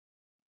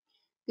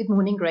Good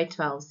morning, grade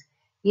 12s.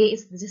 Here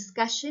is the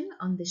discussion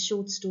on the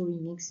short story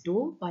Next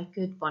Door by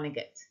Kurt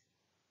Vonnegut.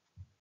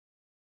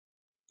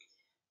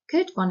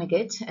 Kurt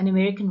Vonnegut, an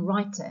American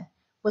writer,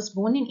 was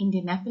born in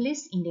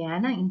Indianapolis,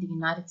 Indiana, in the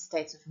United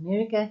States of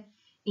America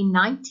in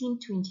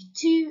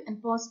 1922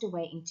 and passed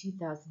away in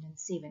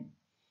 2007.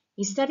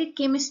 He studied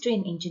chemistry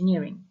and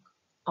engineering.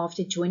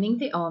 After joining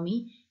the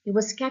army, he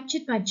was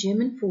captured by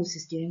German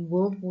forces during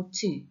World War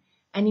II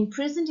and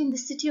imprisoned in the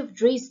city of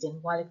Dresden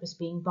while it was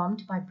being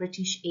bombed by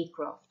British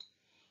aircraft.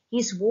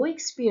 His war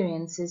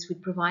experiences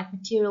would provide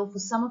material for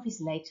some of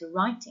his later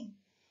writing.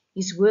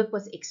 His work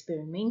was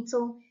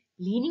experimental,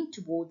 leaning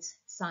towards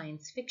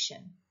science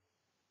fiction.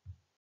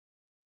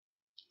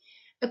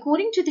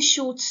 According to the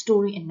short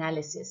story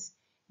analysis,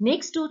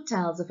 Next Door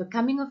tells of a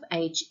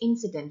coming-of-age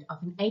incident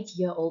of an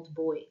 8-year-old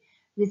boy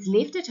who is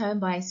left at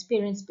home by his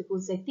parents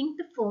because they think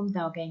the film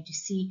they are going to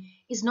see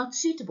is not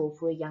suitable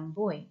for a young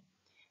boy.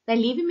 They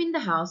leave him in the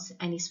house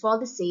and his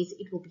father says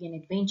it will be an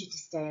adventure to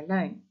stay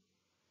alone.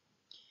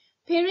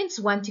 Parents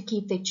want to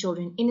keep their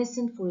children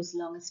innocent for as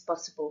long as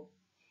possible.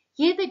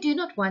 Here they do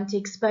not want to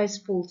expose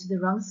Paul to the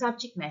wrong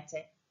subject matter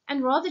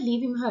and rather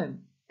leave him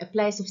home, a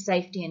place of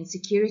safety and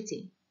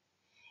security.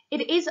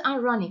 It is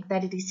ironic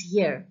that it is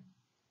here,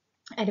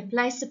 at a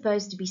place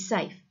supposed to be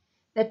safe,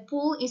 that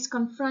Paul is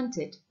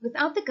confronted,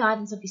 without the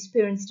guidance of his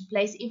parents to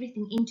place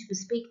everything into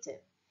perspective,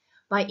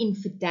 by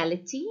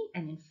infidelity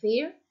and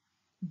affair,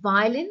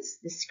 violence,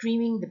 the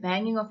screaming, the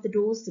banging of the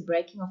doors, the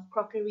breaking of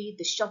crockery,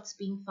 the shots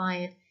being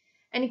fired,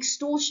 and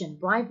extortion,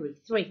 bribery,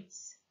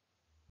 threats.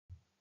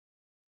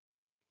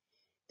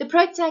 The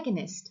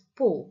protagonist,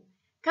 Paul,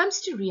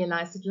 comes to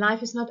realize that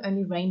life is not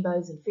only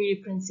rainbows and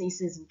fairy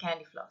princesses and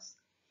candy floss.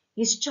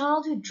 His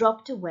childhood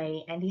dropped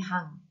away and he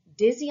hung,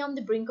 dizzy on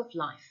the brink of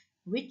life,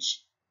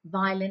 rich,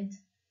 violent,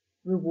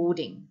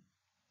 rewarding.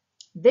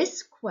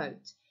 This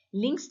quote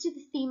links to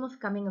the theme of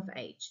coming of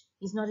age.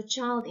 He's not a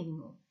child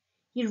anymore.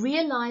 He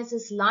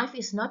realizes life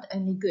is not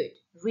only good,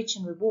 rich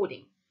and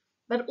rewarding,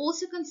 but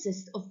also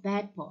consists of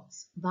bad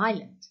parts,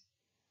 violent.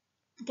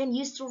 Can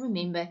you still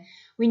remember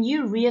when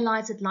you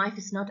realize that life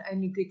is not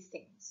only good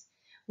things?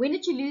 When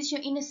did you lose your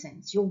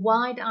innocence, your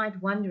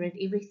wide-eyed wonder at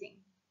everything?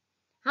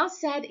 How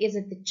sad is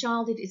it that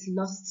childhood is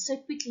lost so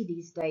quickly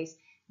these days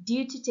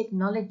due to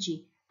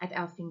technology at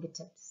our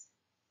fingertips?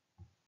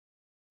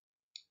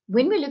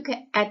 When we look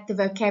at the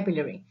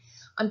vocabulary,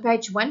 on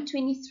page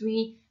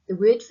 123, the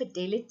word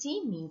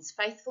fidelity means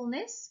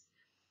faithfulness.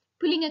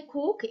 Pulling a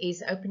cork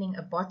is opening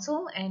a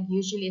bottle and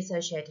usually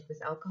associated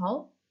with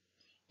alcohol.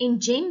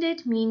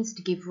 Engendered means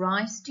to give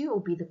rise to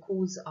or be the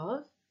cause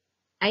of.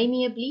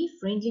 Amiably,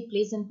 friendly,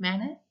 pleasant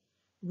manner.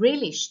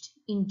 Relished,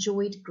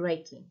 enjoyed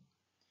greatly.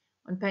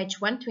 On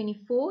page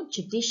 124,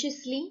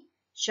 judiciously,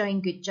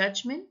 showing good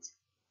judgment.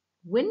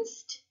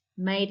 Winced,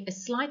 made a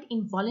slight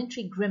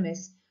involuntary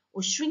grimace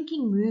or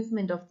shrinking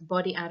movement of the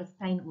body out of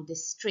pain or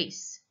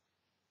distress.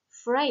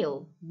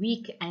 Frail,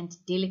 weak and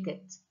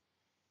delicate.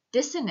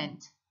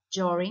 Dissonant,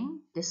 jarring,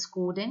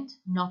 discordant,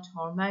 not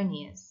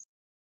harmonious.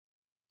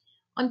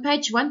 On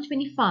page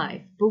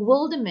 125,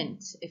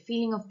 bewilderment, a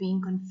feeling of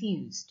being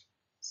confused.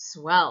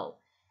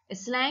 Swell, a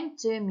slang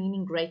term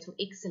meaning great or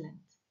excellent.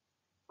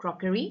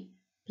 Crockery,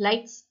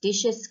 plates,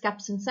 dishes,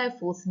 cups and so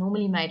forth,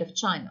 normally made of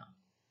china.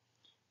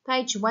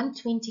 Page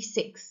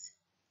 126,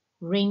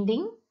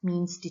 rending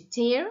means to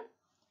tear.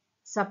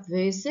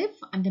 Subversive,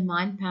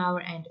 undermine power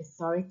and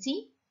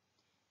authority.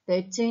 The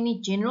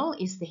Attorney General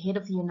is the head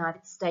of the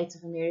United States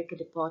of America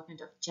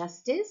Department of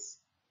Justice.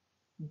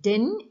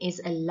 Din is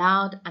a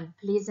loud,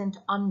 unpleasant,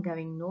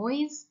 ongoing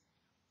noise.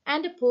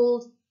 And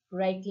appalled,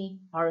 greatly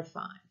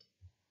horrified.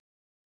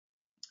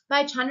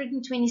 Page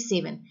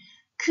 127.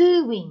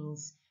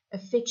 Cooings,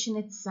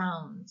 affectionate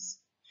sounds.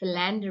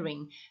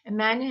 Philandering, a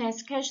man who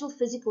has casual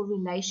physical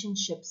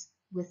relationships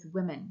with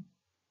women.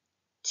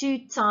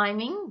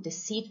 Two-timing,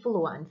 deceitful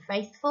or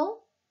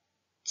unfaithful.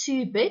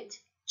 Two-bit,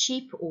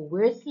 cheap or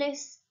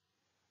worthless.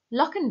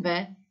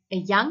 Lochinver, a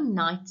young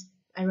knight,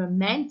 a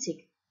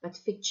romantic but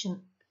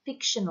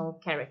fictional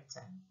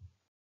character.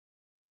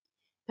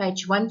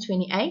 Page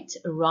 128,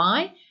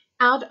 awry,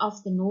 out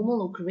of the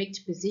normal or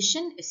correct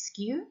position,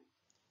 askew.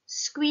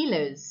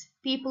 Squealers,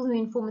 people who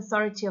inform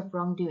authority of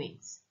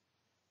wrongdoings.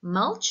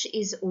 Mulch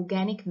is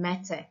organic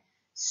matter,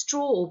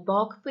 straw or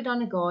bark put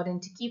on a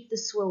garden to keep the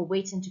soil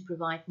wet and to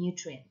provide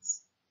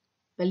nutrients.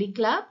 Billy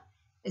club,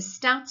 a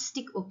stout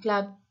stick or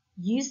club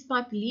used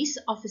by police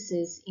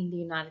officers in the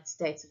United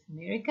States of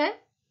America.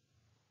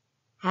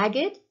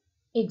 Haggard,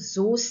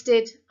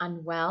 exhausted,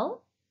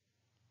 unwell.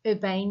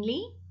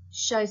 Urbanely,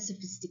 shows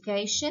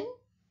sophistication.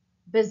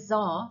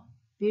 Bizarre,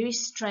 very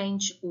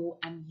strange or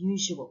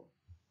unusual.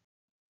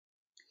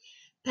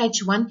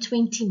 Page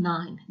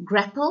 129,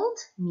 grappled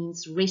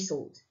means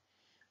wrestled.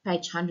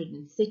 Page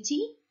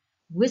 130,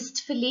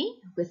 wistfully,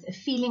 with a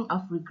feeling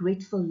of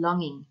regretful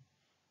longing.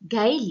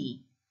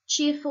 Gaily,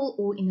 cheerful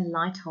or in a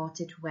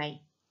light-hearted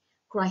way.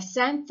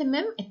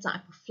 Chrysanthemum, a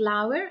type of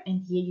flower,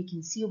 and here you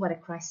can see what a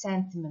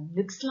chrysanthemum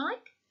looks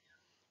like.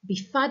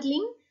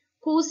 Befuddling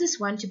causes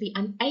one to be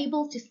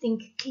unable to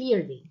think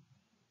clearly.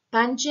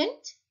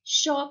 Pungent,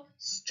 sharp,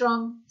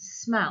 strong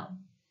smell.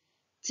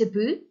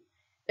 Taboo,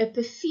 a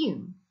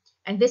perfume.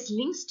 And this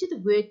links to the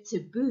word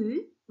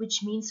taboo,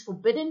 which means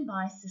forbidden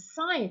by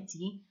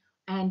society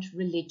and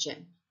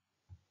religion.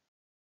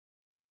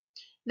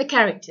 The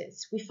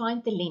characters, we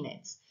find the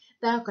Leonards.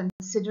 They are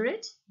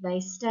considerate.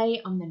 They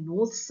stay on the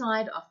north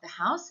side of the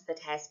house that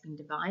has been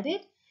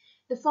divided.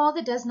 The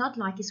father does not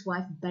like his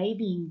wife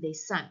babying their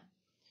son.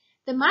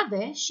 The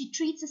mother, she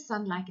treats her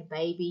son like a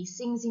baby,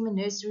 sings him a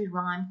nursery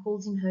rhyme,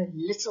 calls him her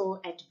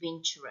little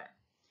adventurer.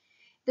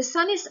 The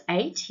son is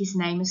 8. His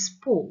name is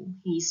Paul.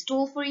 He is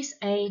tall for his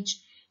age.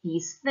 He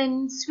is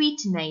thin,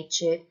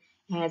 sweet-natured.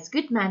 He has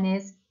good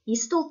manners. He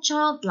is still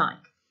childlike.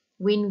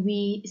 When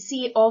we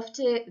see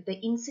after the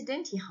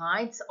incident, he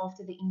hides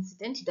after the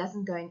incident. He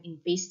doesn't go and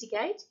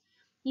investigate.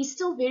 He's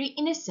still very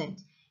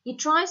innocent. He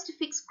tries to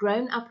fix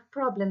grown-up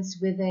problems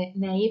with the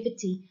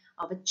naivety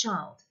of a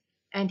child.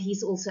 And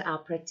he's also our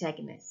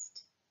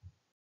protagonist.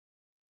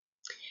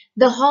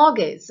 The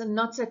Hagers are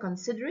not so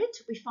considerate.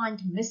 We find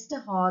Mr.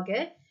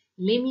 Hager,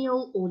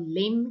 Lemuel or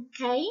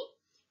Lemke.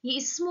 He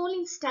is small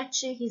in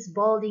stature. He's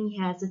balding. He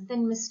has a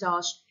thin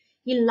moustache.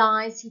 He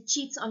lies, he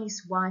cheats on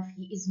his wife,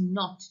 he is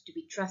not to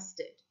be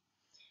trusted.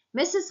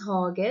 Mrs.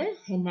 Hager,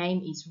 her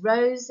name is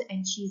Rose,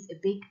 and she's a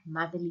big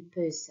motherly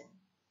person.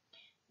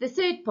 The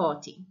third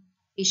party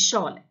is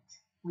Charlotte.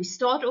 We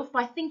start off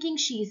by thinking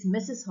she is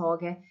Mrs.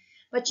 Hager,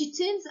 but she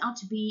turns out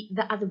to be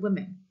the other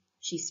woman.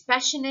 She's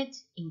passionate,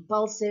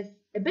 impulsive,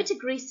 a bit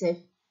aggressive,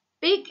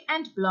 big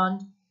and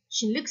blonde.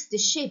 She looks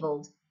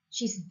disheveled.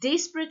 She's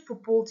desperate for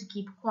Paul to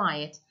keep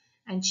quiet,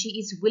 and she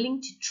is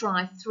willing to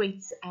try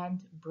threats and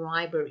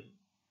bribery.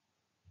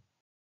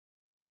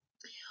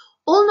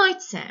 All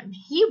Night Sam,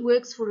 he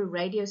works for a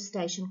radio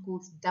station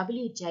called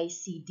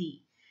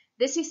WJCD.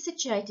 This is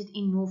situated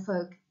in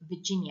Norfolk,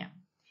 Virginia.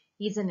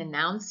 He's an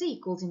announcer. He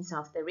calls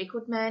himself the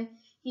record man.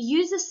 He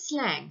uses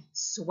slang.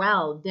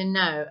 Swell,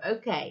 dunno,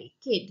 okay,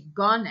 kid,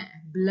 gonna,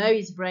 blow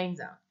his brains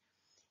out.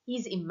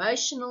 He's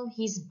emotional.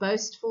 He's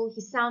boastful.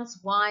 He sounds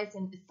wise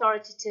and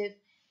authoritative.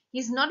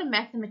 He's not a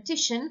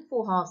mathematician.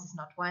 4 halves is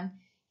not one.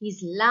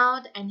 He's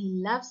loud and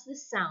he loves the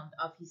sound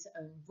of his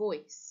own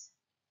voice.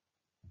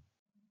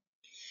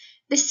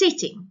 The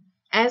setting.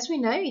 As we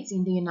know, it's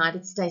in the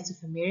United States of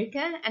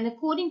America, and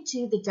according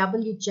to the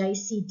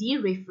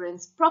WJCD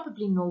reference,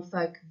 probably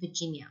Norfolk,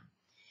 Virginia.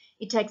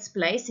 It takes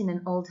place in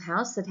an old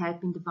house that had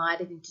been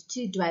divided into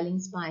 2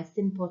 dwellings by a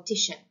thin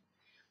partition.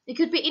 It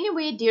could be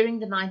anywhere during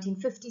the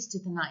 1950s to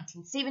the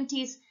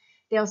 1970s.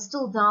 There are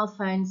still dial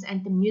phones,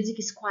 and the music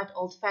is quite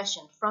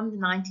old-fashioned, from the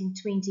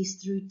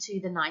 1920s through to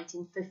the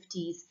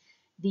 1950s,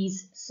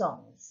 these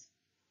songs.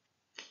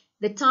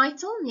 The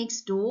title,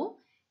 Next Door,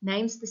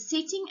 names the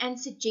setting and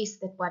suggests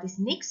that what is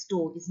next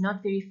door is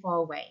not very far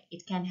away.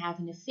 It can have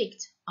an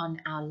effect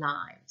on our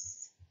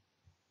lives.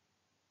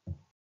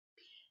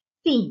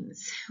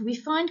 Themes. We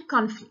find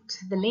conflict.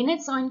 The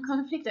Leonards are in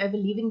conflict over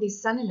leaving their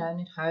son alone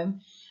at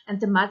home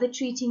and the mother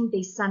treating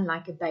their son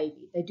like a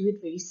baby. They do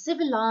it very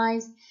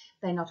civilized.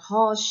 They're not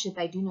harsh.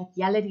 They do not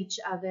yell at each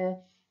other.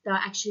 They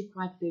are actually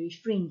quite very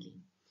friendly.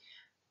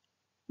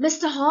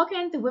 Mr.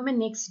 Hager and the woman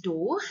next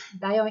door,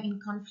 they are in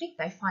conflict.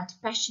 They fight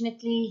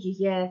passionately. You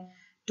hear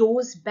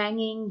doors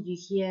banging, you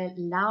hear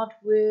loud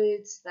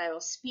words, they are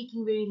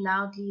speaking very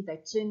loudly, they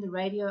turn the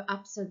radio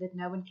up so that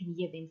no one can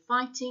hear them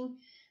fighting,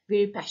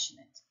 very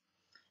passionate.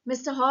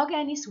 Mr. Hager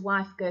and his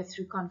wife go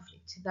through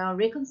conflict. They are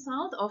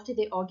reconciled after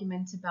their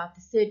argument about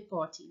the third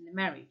party in the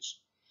marriage.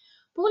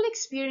 Paul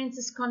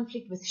experiences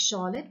conflict with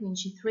Charlotte when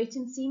she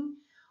threatens him,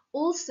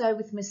 also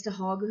with Mr.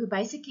 Hager, who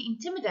basically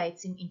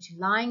intimidates him into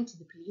lying to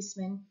the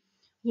policeman.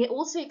 He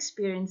also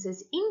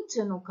experiences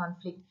internal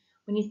conflict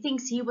when he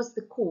thinks he was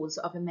the cause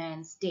of a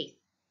man's death.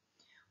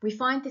 We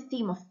find the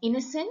theme of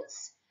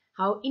innocence,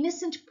 how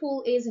innocent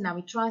Paul is and how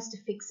he tries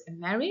to fix a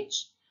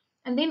marriage.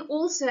 And then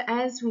also,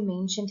 as we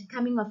mentioned,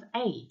 coming of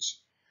age.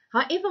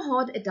 However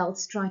hard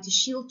adults try to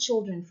shield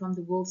children from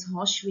the world's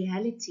harsh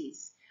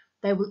realities,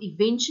 they will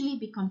eventually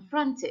be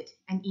confronted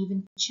and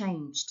even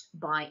changed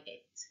by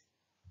it.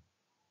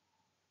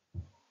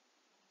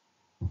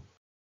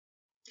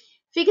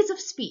 Figures of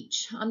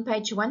speech. On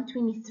page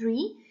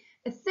 123,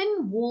 a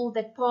thin wall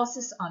that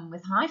passes on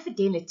with high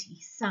fidelity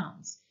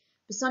sounds.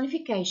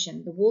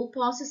 Personification. The wall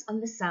passes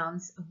on the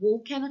sounds. A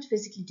wall cannot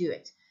physically do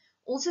it.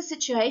 Also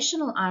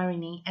situational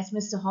irony, as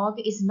Mr.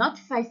 Hager is not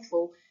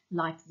faithful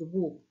like the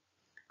wall.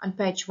 On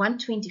page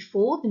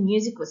 124, the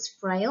music was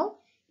frail,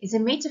 is a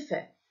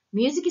metaphor.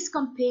 Music is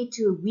compared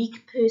to a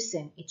weak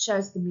person. It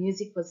shows the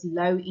music was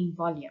low in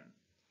volume.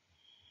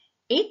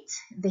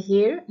 The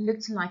hair,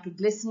 looked like a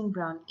glistening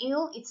brown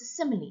eel. It's a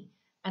simile,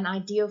 an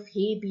idea of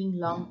hair being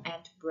long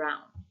and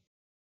brown.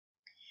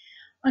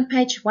 On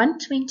page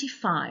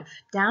 125,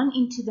 down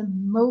into the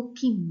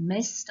milky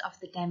mist of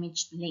the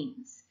damaged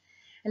lens.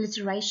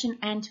 Alliteration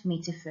and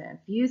metaphor.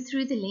 View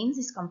through the lens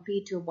is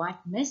compared to a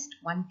white mist.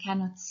 One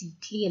cannot see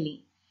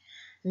clearly.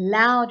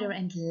 Louder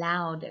and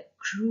louder,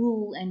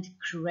 cruel and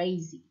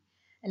crazy.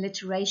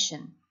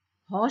 Alliteration.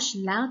 Harsh,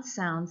 loud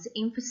sounds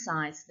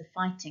emphasize the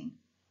fighting.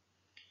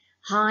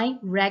 High,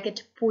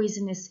 ragged,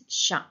 poisonous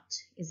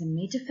shout is a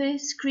metaphor.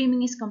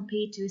 Screaming is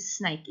compared to a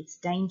snake. It's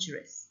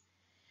dangerous.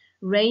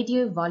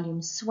 Radio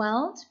volume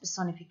swelled,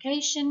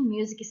 personification.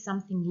 Music is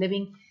something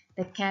living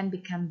that can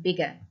become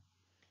bigger.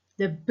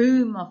 The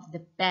boom of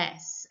the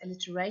bass,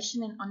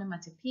 alliteration and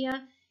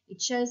onomatopoeia.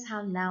 It shows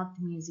how loud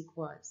the music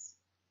was.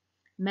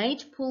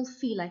 Made Paul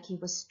feel like he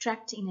was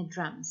trapped in a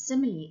drum.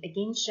 Simile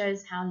again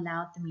shows how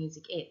loud the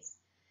music is.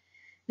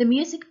 The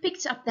music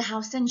picked up the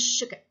house and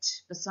shook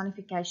it.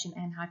 Personification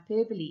and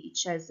hyperbole. It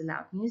shows the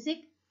loud music.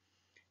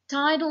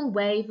 Tidal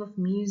wave of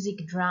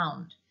music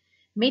drowned.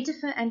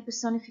 Metaphor and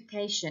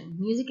personification.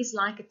 Music is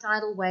like a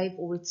tidal wave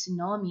or a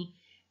tsunami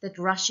that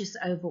rushes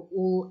over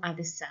all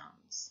other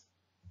sounds.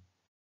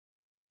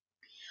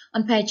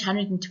 On page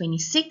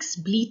 126,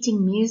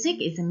 bleating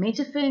music is a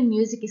metaphor.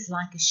 Music is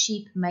like a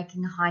sheep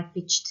making a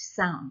high-pitched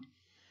sound.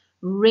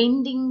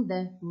 Rending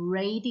the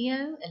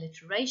radio,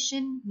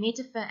 alliteration,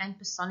 metaphor and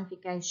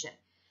personification.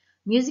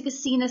 Music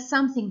is seen as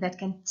something that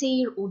can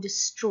tear or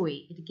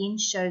destroy. It again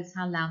shows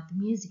how loud the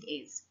music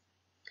is.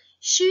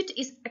 Shoot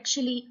is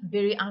actually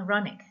very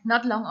ironic.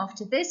 Not long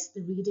after this,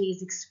 the reader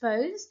is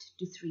exposed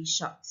to 3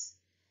 shots.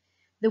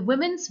 The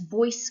woman's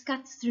voice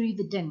cut through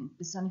the din.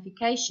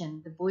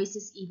 Personification, the voice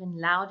is even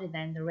louder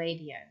than the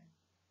radio.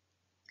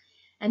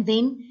 And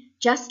then,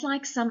 just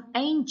like some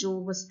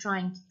angel was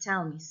trying to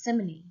tell me,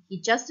 simile, he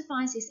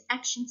justifies his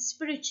actions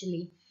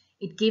spiritually.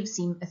 It gives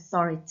him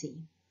authority.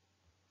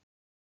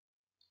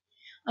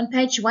 On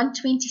page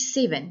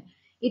 127,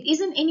 it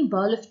isn't any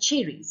bowl of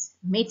cherries.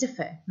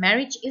 Metaphor,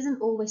 marriage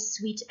isn't always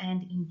sweet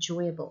and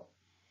enjoyable.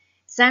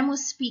 Sam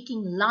was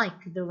speaking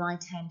like the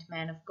right-hand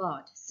man of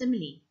God.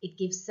 Simile, it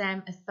gives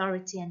Sam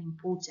authority and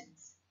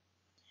importance.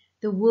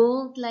 The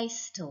world lay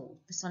still.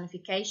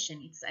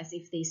 Personification, it's as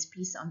if there's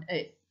peace on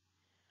earth.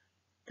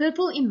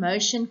 Purple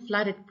emotion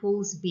flooded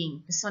Paul's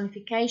being.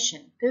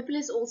 Personification, purple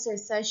is also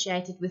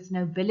associated with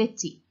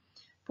nobility.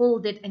 Paul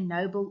did a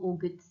noble or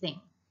good thing.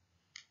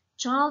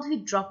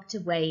 Childhood dropped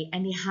away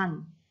and he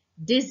hung,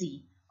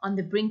 dizzy, on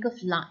the brink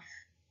of life.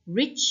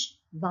 Rich,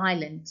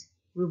 violent,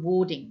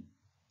 rewarding.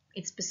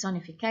 Its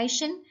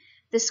personification.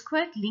 This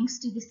quote links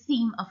to the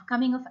theme of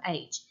coming of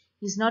age.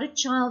 He's not a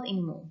child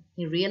anymore.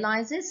 He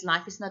realizes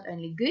life is not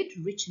only good,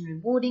 rich and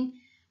rewarding,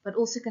 but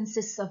also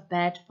consists of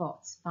bad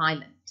parts,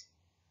 violent.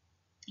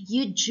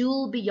 You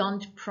jewel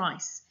beyond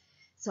price.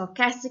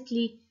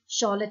 Sarcastically,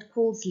 Charlotte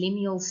calls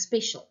Lemuel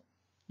special.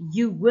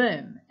 You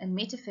worm, a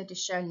metaphor to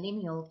show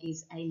Lemuel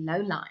is a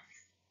lowlife.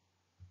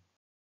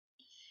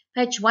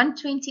 Page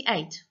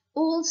 128.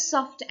 All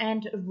soft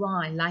and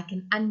awry like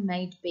an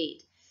unmade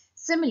bed.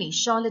 Simile,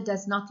 Charlotte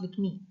does not look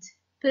neat.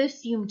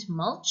 Perfumed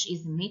mulch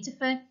is a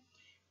metaphor.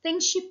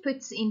 Things she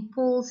puts in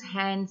Paul's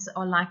hands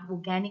are like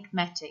organic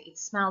matter. It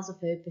smells of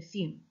her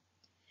perfume.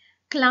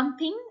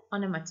 Clumping,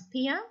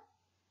 onomatopoeia.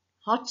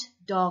 Hot,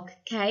 dark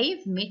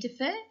cave,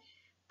 metaphor.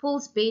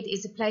 Paul's bed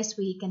is a place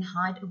where he can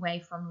hide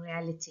away from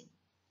reality.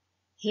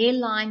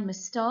 Hairline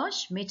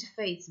moustache,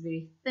 metaphor, it's a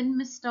very thin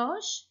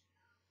moustache.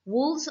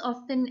 Walls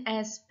are thin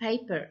as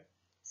paper.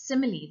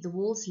 Simile, the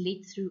walls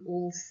let through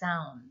all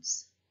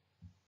sounds.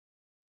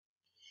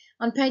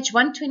 On page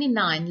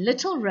 129,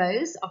 little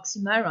Rose,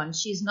 oxymoron,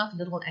 she is not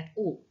little at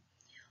all.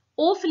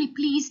 Awfully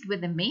pleased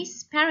with the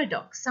mess,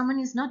 paradox,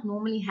 someone is not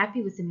normally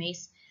happy with the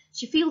mess.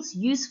 She feels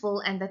useful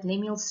and that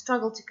Lemuel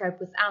struggled to cope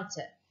without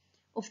her.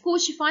 Of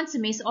course, she finds the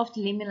mess after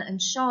Lemuel and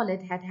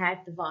Charlotte had had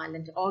the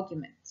violent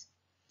argument.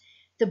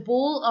 The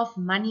ball of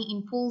money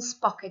in Paul's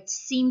pocket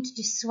seemed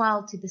to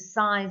swell to the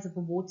size of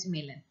a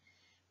watermelon.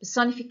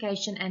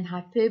 Personification and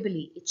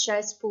hyperbole, it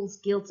shows Paul's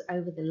guilt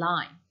over the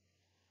lie.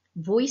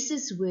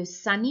 Voices were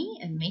sunny,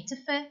 a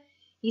metaphor.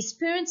 His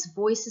parents'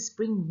 voices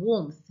bring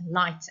warmth,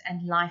 light,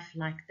 and life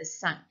like the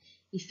sun.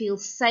 He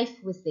feels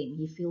safe with them.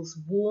 He feels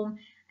warm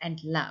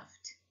and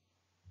loved.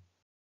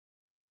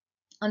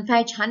 On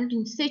page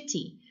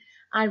 130,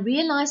 I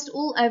realized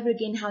all over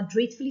again how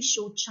dreadfully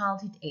short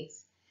childhood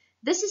is.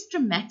 This is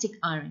dramatic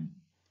irony.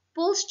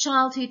 Paul's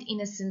childhood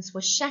innocence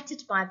was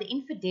shattered by the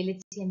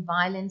infidelity and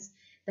violence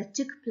that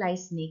took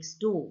place next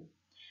door.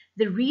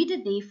 The reader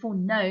therefore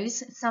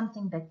knows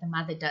something that the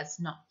mother does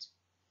not.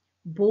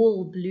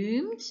 Ball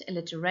bloomed,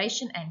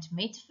 alliteration and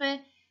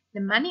metaphor.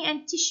 The money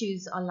and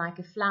tissues are like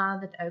a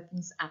flower that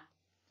opens up.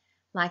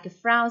 Like a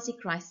frowsy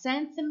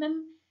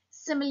chrysanthemum,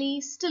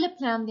 simile, still a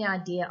play on the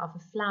idea of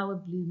a flower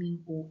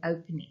blooming or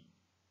opening.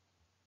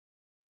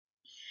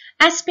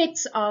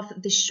 Aspects of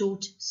the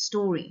short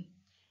story.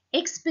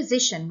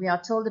 Exposition, we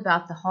are told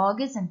about the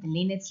Hagers and the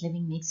Leonards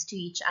living next to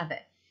each other.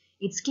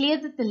 It's clear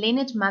that the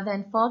Leonard mother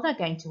and father are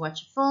going to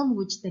watch a film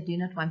which they do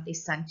not want their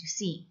son to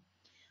see.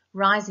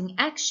 Rising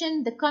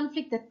action, the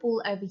conflict that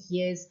Paul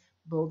overhears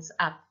builds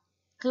up.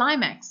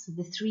 Climax,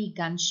 the 3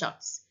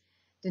 gunshots.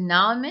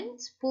 Denouement,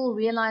 Paul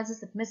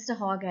realizes that Mr.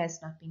 Hager has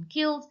not been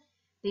killed.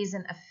 There's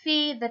an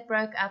affair that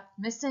broke up.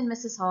 Mr. and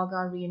Mrs. Hager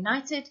are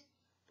reunited.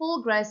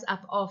 Paul grows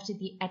up after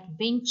the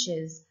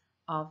adventures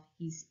of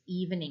his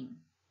evening.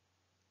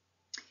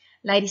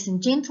 Ladies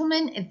and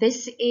gentlemen,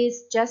 this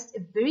is just a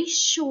very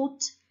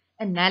short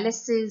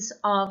analysis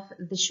of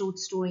the short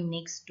story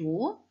next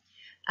door.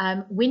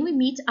 When we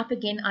meet up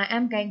again, I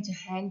am going to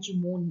hand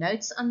you more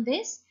notes on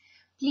this.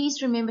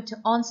 Please remember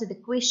to answer the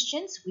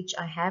questions which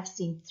I have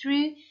sent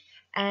through,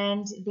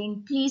 and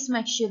then please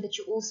make sure that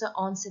you also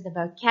answer the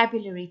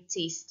vocabulary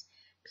test.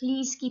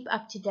 Please keep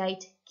up to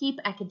date, keep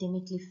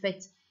academically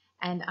fit,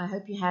 and I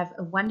hope you have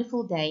a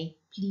wonderful day.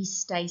 Please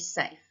stay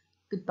safe.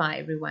 Goodbye,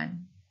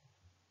 everyone.